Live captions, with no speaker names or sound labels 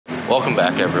Welcome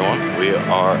back, everyone. We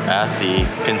are at the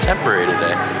Contemporary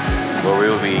today, where we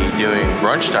will be doing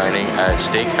brunch dining at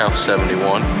Steakhouse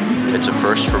 71. It's a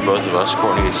first for both of us.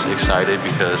 Courtney's excited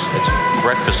because it's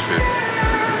breakfast food.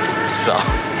 So,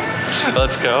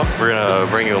 let's go. We're gonna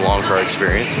bring you along for our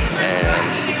experience, and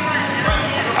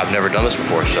I've never done this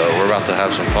before, so we're about to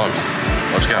have some fun.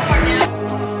 Let's go.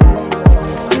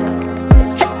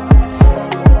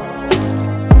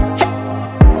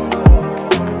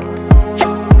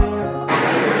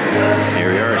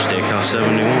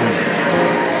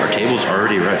 Table's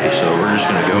already ready, so we're just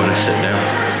gonna go in and sit down.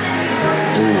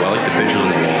 Ooh, I like the pictures on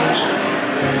the walls.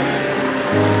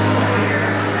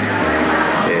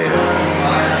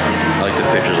 Yeah, I like the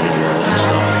pictures on the walls and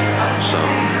stuff.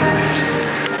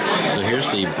 So here's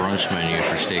the brunch menu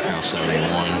for Steakhouse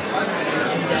 71.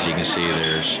 As you can see,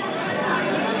 there's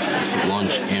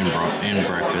lunch and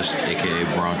breakfast, aka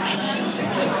brunch.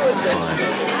 But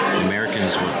American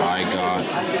is what I got.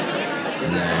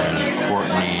 And then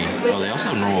Courtney, oh, they also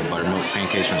have normal buttermilk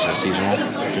pancakes when it says seasonal,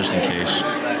 just in case.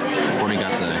 Courtney got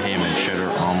the ham and cheddar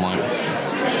omelet.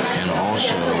 And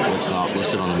also, what's not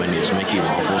listed on the menu is Mickey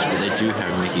waffles, but they do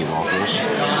have Mickey waffles.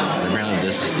 And apparently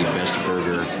this is the best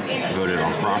burger voted on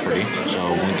property.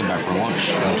 So when we come back for lunch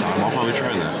one time, I'll probably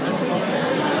try that.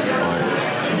 But,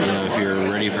 you know, if you're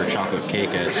ready for chocolate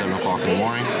cake at 7 o'clock in the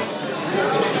morning,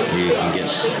 you can get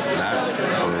that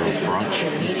for brunch.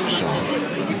 So,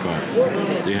 but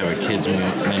they have a kids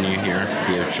menu here.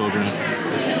 We have children,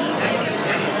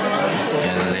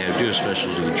 and then they do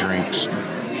specialty drinks.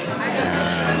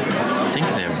 And I think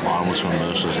they have bottomless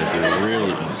mimosas if you're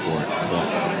really up for it. But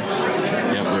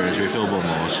yep, there is refillable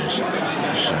mimosas.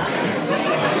 So.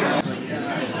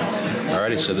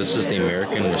 Alrighty, so this is the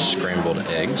American with scrambled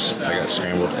eggs. I got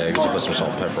scrambled eggs. I put some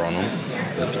salt and pepper on them.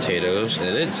 The potatoes. And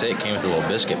it didn't say it came with a little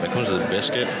biscuit, but it comes with a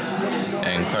biscuit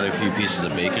and quite a few pieces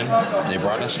of bacon. They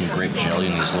brought us some grape jelly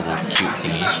in these little cute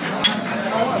thingies.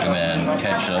 And then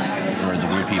ketchup for the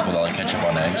weird people that like ketchup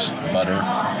on eggs. Butter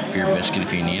for your biscuit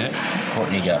if you need it.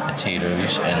 Courtney got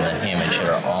potatoes and the ham and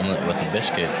cheddar omelet with the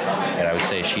biscuit. And I would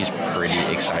say she's pretty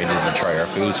excited to try our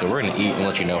food. So we're going to eat and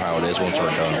let you know how it is once we're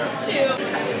done.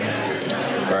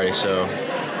 Alright, so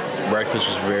breakfast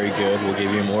was very good. We'll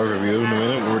give you more review in a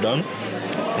minute when we're done.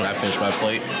 When I finish my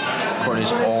plate,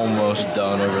 Courtney's almost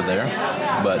done over there.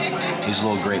 But these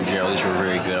little grape jellies were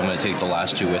very good. I'm going to take the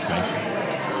last two with me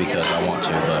because I want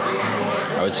to. But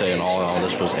I would say in all,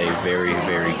 this was a very,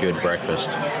 very good breakfast.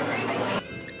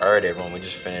 Alright, everyone, we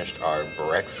just finished our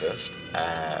breakfast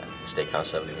at Steakhouse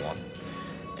 71.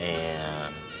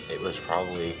 And it was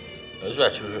very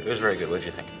good. What did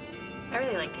you think? I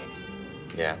really liked it.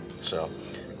 Yeah, so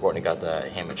Courtney got the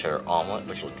ham and cheddar omelet,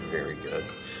 which looked very good.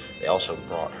 They also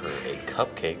brought her a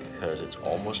cupcake because it's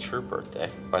almost her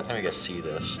birthday. By the time you guys see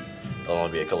this, it'll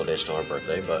only be a couple of days till her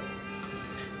birthday, but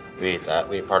we ate that.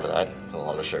 We ate part of that, a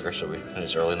lot of sugar, so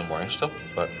it's early in the morning still.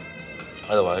 But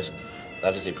otherwise,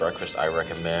 that is a breakfast I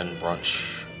recommend,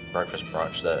 breakfast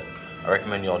brunch that I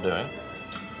recommend y'all doing.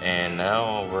 And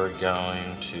now we're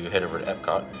going to head over to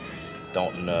Epcot.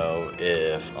 Don't know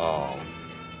if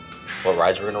what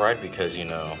rides we're gonna ride because, you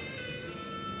know,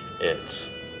 it's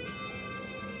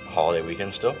holiday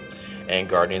weekend still, and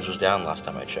Guardians was down last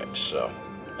time I checked, so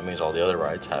that means all the other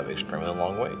rides have extremely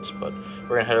long waits. But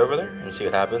we're gonna head over there and see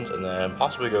what happens, and then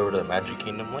possibly go over to the Magic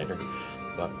Kingdom later.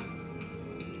 But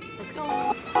let's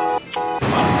go.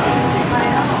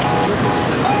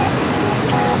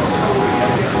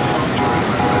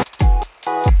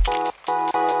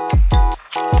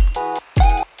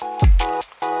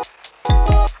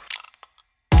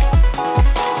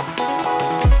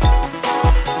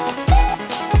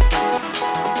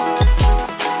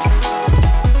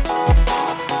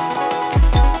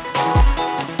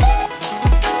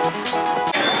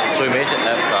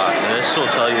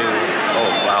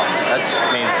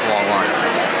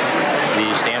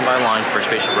 for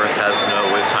Spaceship Earth has no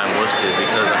wait time listed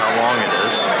because of how long it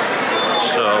is.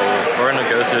 So we're going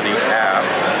to go through the app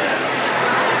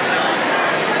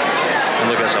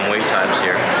and look at some wait times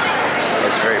here.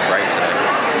 It's very bright today.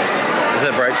 Is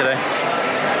it bright today?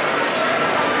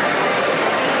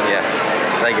 Yeah,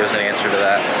 that gives an answer to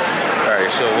that.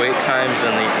 Alright, so wait times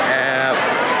in the app.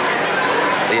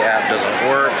 The app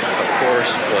doesn't work, of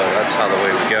course, but that's how the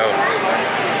way we go.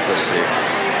 Let's see.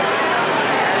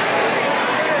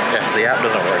 Yeah, the app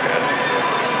doesn't work, guys.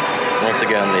 Once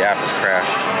again, the app has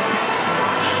crashed.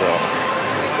 So,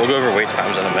 we'll go over wait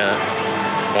times in a minute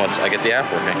once I get the app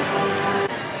working.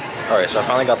 Alright, so I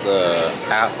finally got the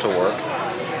app to work.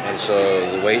 And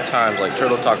so the wait times, like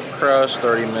Turtle Taco Crust,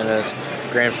 30 minutes.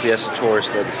 Grand Fiesta Tour is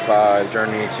 35.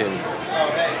 Journey to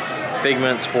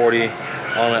Figments, 40.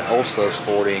 On it, Ulsa's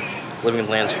 40. Living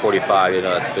Land's 45. You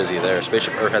know, that's busy there.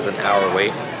 Spaceship Earth has an hour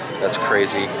wait. That's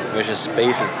crazy. Mission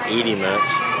Space is 80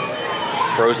 minutes.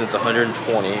 Frozen's 120.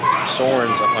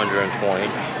 Soarin's 120.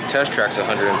 Test Track's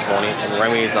 120. And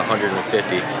Remy's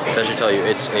 150. That should tell you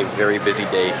it's a very busy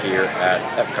day here at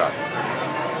Epcot.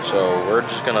 So we're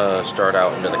just gonna start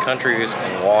out into the countries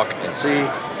and walk and see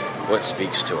what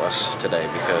speaks to us today,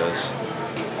 because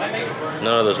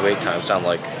none of those wait times sound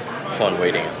like fun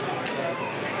waiting.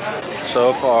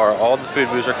 So far, all the food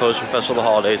booths are closed from Festival of the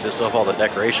Holidays. They still have all the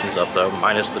decorations up though,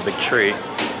 minus the big tree.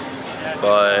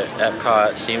 But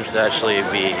Epcot seems to actually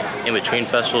be in between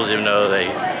festivals, even though the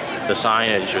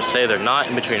signage would say they're not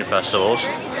in between festivals.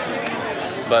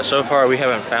 But so far we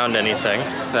haven't found anything.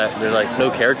 That there's like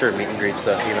no character meet and greet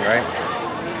stuff even, right?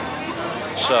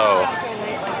 So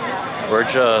we're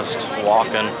just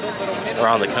walking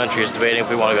around the country, just debating if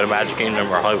we want to go to Magic Kingdom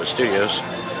or Hollywood Studios.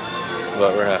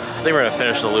 But I think we're gonna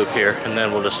finish the loop here, and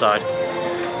then we'll decide,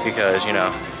 because you know,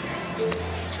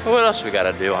 what else we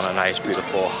gotta do on a nice,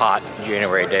 beautiful, hot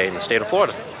January day in the state of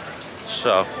Florida.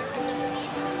 So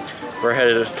we're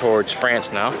headed towards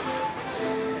France now,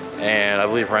 and I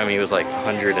believe Remy was like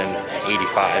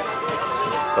 185.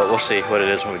 But we'll see what it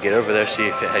is when we get over there, see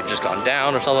if it had just gone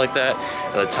down or something like that,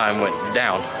 and the time went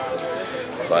down.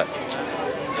 But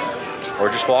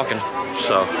we're just walking,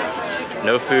 so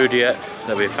no food yet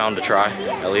that we found to try,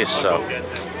 at least. So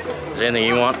is there anything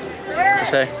you want to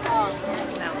say?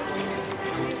 No.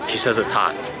 She says it's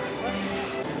hot.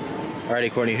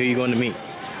 Alrighty, Courtney, who are you going to meet?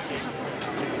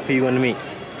 Who are you going to meet?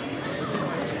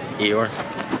 Eeyore.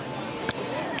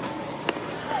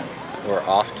 We're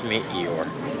off to meet Eeyore.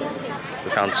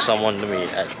 We found someone to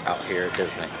meet out here at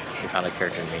Disney. We found a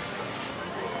character to meet.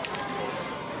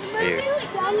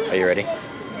 Are you ready?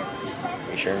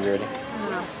 Are you sure you're ready?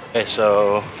 No.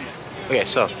 Okay,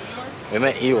 so we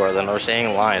met Eeyore, then we're staying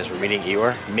in lines, we're meeting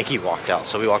Eeyore. Mickey walked out,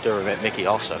 so we walked over and met Mickey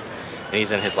also. And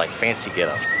he's in his like fancy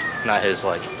getup, not his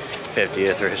like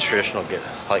 50th or his traditional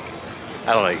getup. Like,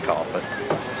 I don't know what you call it, but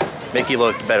Mickey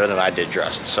looked better than I did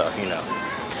dressed, so you know.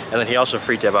 And then he also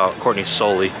freaked out about Courtney's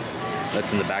Soli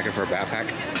that's in the back of her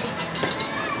backpack.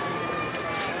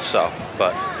 So,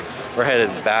 but we're headed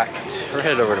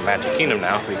over to Magic Kingdom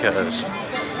now, because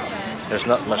there's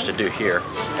not much to do here,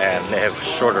 and they have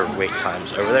shorter wait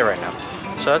times over there right now.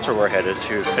 So that's where we're headed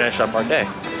to finish up our day.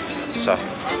 So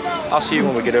I'll see you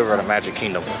when we get over to Magic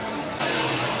Kingdom.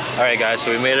 Alright guys,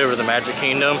 so we made it over to the Magic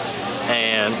Kingdom,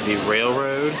 and the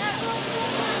railroad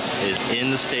is in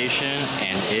the station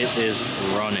and it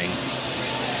is running.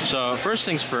 So first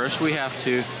things first, we have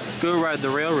to go ride the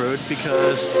railroad,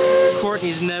 because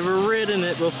Courtney's never ridden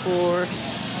it before.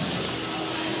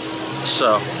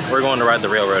 So we're going to ride the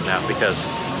railroad now, because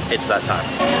it's that time.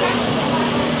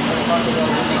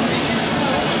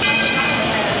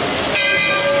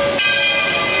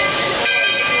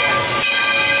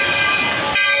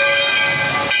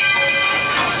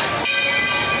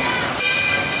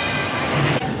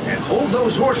 And hold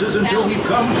those horses until we've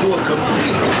come to a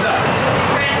complete stop.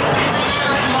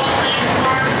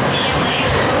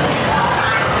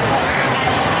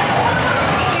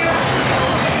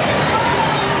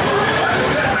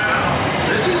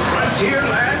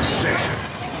 Frontierland Station.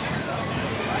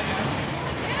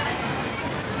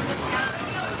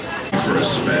 For a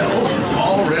spell,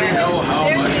 already know how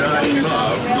much I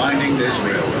love minding this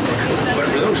railroad. But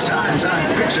for those times,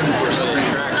 I'm fixing for something.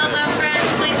 Hello friends,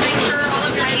 please make sure all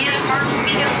of your hands are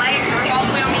medium lights are all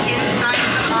the way on the inside of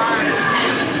the car.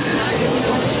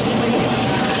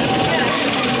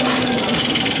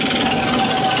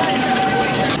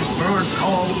 Bird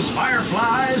calls,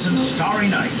 fireflies, and starry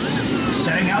nights.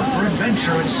 Setting out for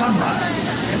adventure at sunrise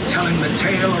and telling the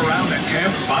tale around a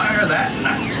campfire that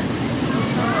night.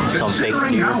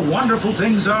 Considering how wonderful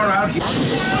things are out here.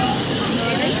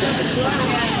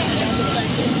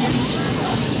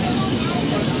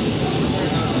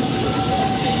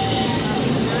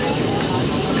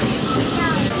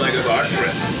 Leg of our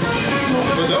trip.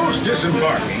 For those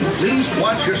disembarking, please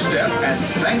watch your step, and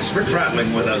thanks for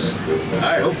traveling with us.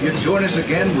 I hope you join us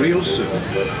again real soon.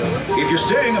 If you're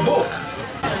staying aboard,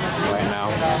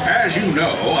 as you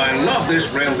know, I love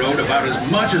this railroad about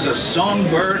as much as a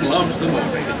songbird loves the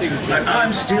morning. But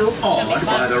I'm still awed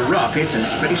by the rockets in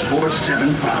Spaceport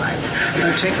 75.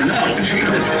 Gonna take another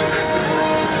achievement.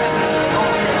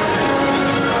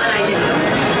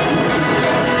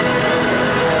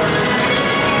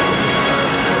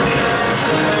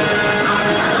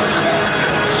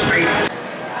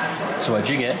 So what'd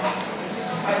you get?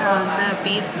 The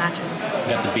beef nachos.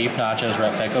 We got the beef nachos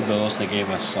right at Petco Bills. They gave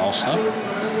us salsa.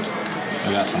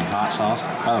 We got some hot sauce.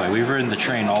 By the way, we've ridden the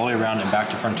train all the way around and back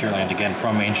to Frontierland again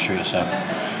from Main Street, so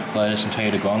lettuce and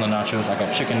tomato to go on the nachos. I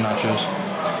got chicken nachos,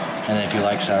 and then if you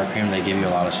like sour cream, they give you a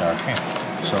lot of sour cream.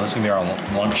 So this is gonna be our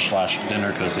lunch slash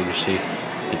dinner because you see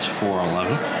it's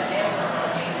 4:11.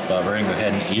 But we're gonna go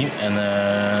ahead and eat and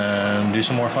then do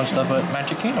some more fun stuff at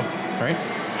Magic Kingdom, right?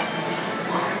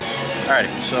 Alright,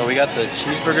 so we got the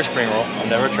cheeseburger spring roll. I've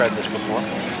never tried this before.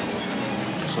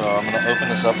 So I'm gonna open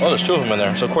this up. Oh, there's 2 of them in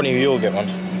there. So Courtney, you will get one.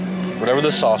 Whatever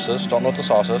this sauce is. Don't know what the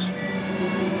sauce is.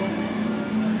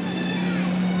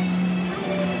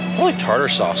 I like tartar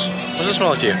sauce. What does it smell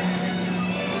like to you?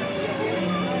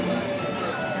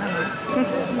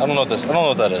 I don't know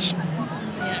what that is.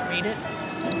 Yeah, read it.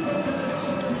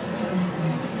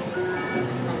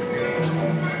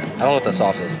 I don't know what that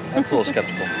sauce is. That's a little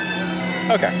skeptical.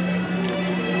 Okay.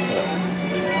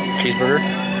 Cheeseburger.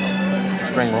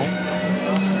 Spring roll.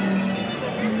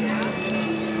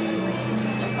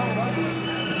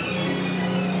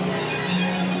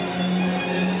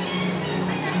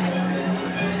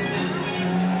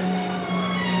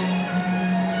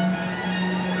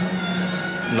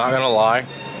 I'm not gonna lie,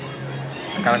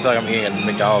 I kind of feel like I'm eating a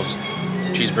McDonald's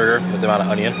cheeseburger with the amount of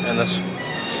onion in this.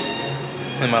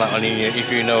 The amount of onion, if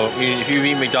you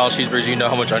eat McDonald's cheeseburgers, you know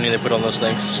how much onion they put on those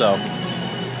things. So,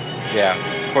 yeah,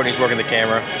 Courtney's working the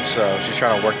camera, so she's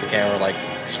trying to work the camera like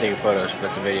she's taking photos, but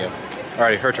it's a video.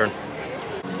 Alrighty, her turn.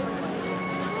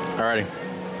 Alrighty.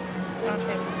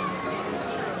 Okay.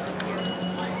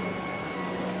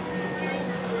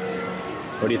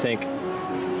 What do you think?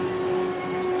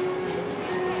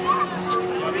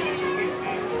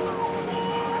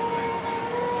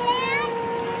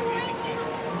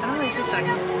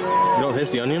 You don't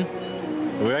taste the onion?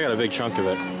 Well, I got a big chunk of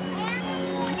it.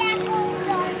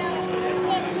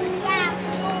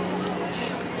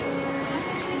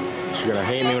 She's gonna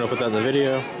hate me when I put that in the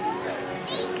video.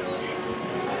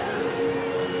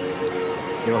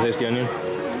 You don't taste the onion?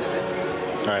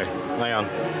 Alright, hang on.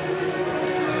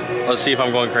 Let's see if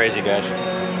I'm going crazy, guys.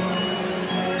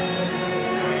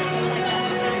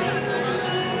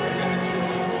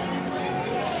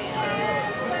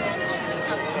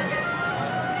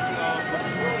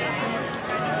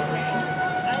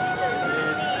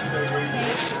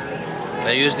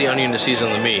 They use the onion to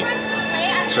season the meat.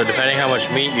 So depending how much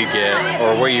meat you get,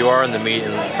 or where you are in the meat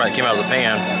and it came out of the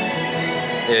pan,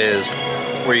 is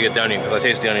where you get the onion, because I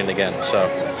taste the onion again. So,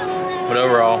 but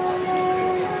overall,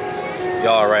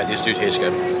 y'all are right, these do taste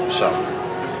good. So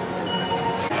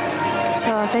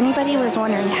if anybody was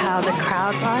wondering how the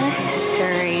crowds are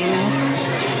during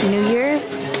New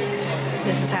Year's,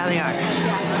 this is how they are.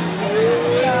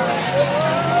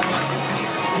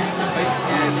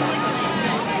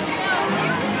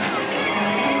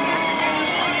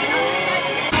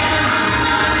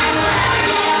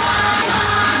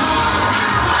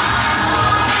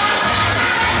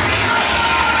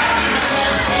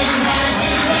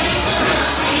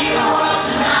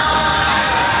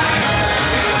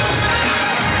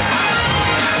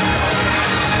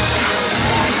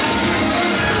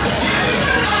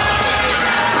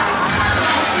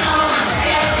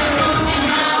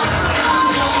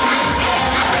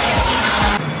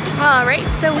 Alright,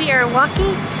 so we are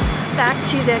walking back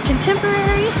to the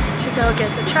Contemporary to go get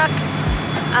the truck.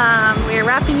 We are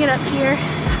wrapping it up here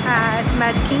at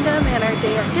Magic Kingdom and our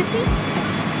day at Disney.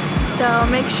 So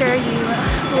make sure you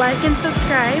like and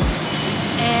subscribe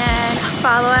and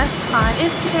follow us on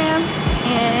Instagram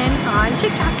and on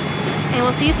TikTok. And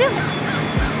we'll see you soon.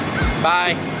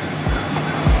 bye.